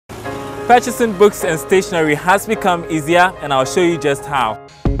Purchasing books and stationery has become easier, and I'll show you just how.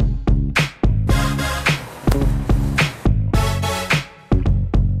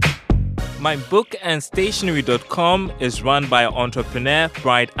 MyBookandStationery.com is run by entrepreneur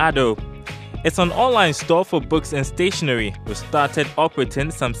Addo. It's an online store for books and stationery, which started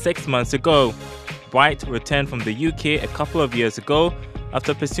operating some 6 months ago. Bright returned from the UK a couple of years ago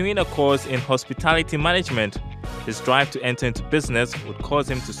after pursuing a course in hospitality management. His drive to enter into business would cause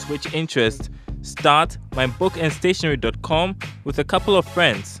him to switch interests. Start MyBookandStationery.com with a couple of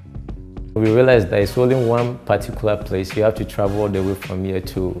friends. We realized that it's only one particular place. You have to travel all the way from here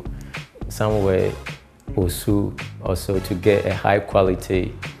to somewhere Osu also to get a high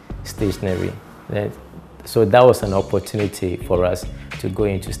quality stationery. So that was an opportunity for us to go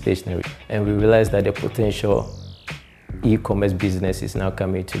into stationery. And we realized that the potential e-commerce business is now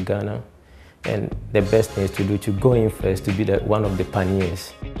coming to Ghana. And the best thing is to do to go in first, to be one of the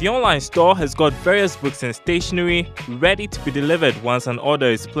pioneers. The online store has got various books and stationery ready to be delivered once an order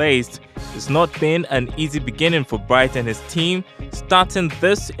is placed. It's not been an easy beginning for Bright and his team, starting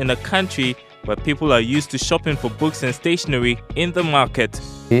this in a country where people are used to shopping for books and stationery in the market.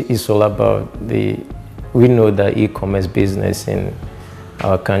 It's all about we know that e-commerce business in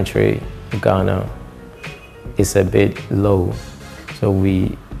our country, Ghana, is a bit low. So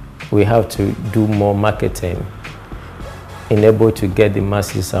we have to do more marketing, enable to get the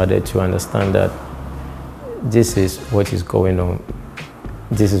masses out there to understand that this is what is going on.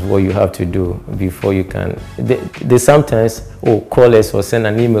 This is what you have to do before you can. They sometimes call us or send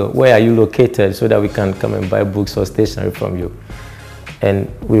an email, where are you located, so that we can come and buy books or stationery from you. And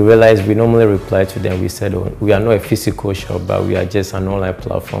we realized we normally reply to them, we said, we are not a physical shop, but we are just an online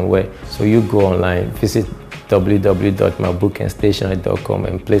platform where, so you go online, visit www.mybookandstationery.com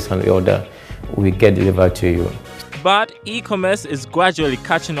and place an order, we get delivered to you. But e-commerce is gradually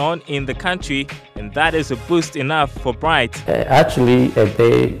catching on in the country, and that is a boost enough for Bright. Actually, a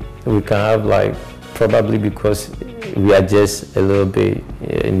day we can have probably because we are just a little bit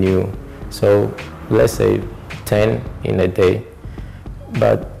new. So let's say 10 in a day,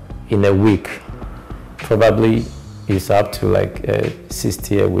 but in a week, probably it's up to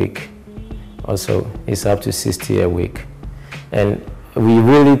 60 a week. Also, it's up to 60 a week. And it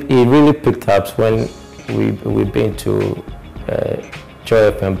really picked up when we've been to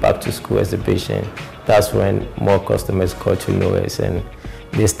Joy FM Back to School exhibition. That's when more customers got to know us, and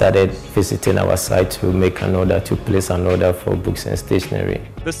they started visiting our site to make an order, to place an order for books and stationery.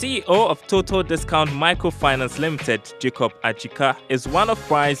 The CEO of Total Discount Microfinance Limited, Jacob Ajika, is one of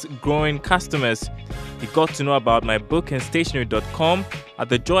Bright's growing customers. He got to know about MyBookandStationery.com at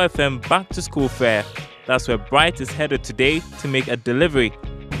the Joy FM Back to School fair. That's where Bright is headed today to make a delivery.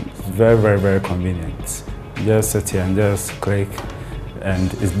 It's very, very, very convenient. Just sit here and just click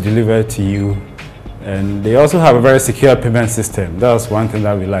and it's delivered to you. And they also have a very secure payment system. That's one thing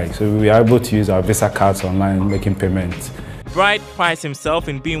that we like. So we are able to use our Visa cards online making payments. Bright prides himself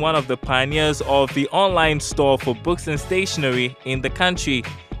in being one of the pioneers of the online store for books and stationery in the country,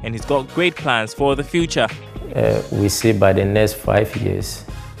 and he's got great plans for the future. We see by the next 5 years,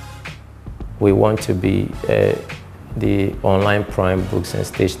 we want to be the online prime books and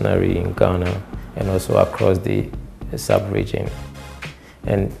stationery in Ghana and also across the sub-region.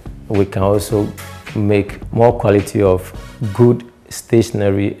 And we can also make more quality of good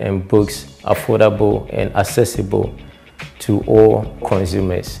stationery and books affordable and accessible to all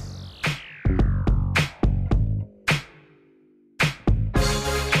consumers.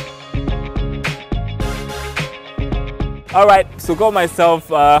 Alright, so got myself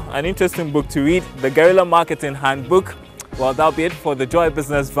an interesting book to read, the Guerrilla Marketing Handbook. Well, that'll be it for the Joy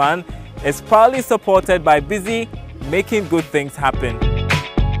Business Van. It's proudly supported by Busy, making good things happen.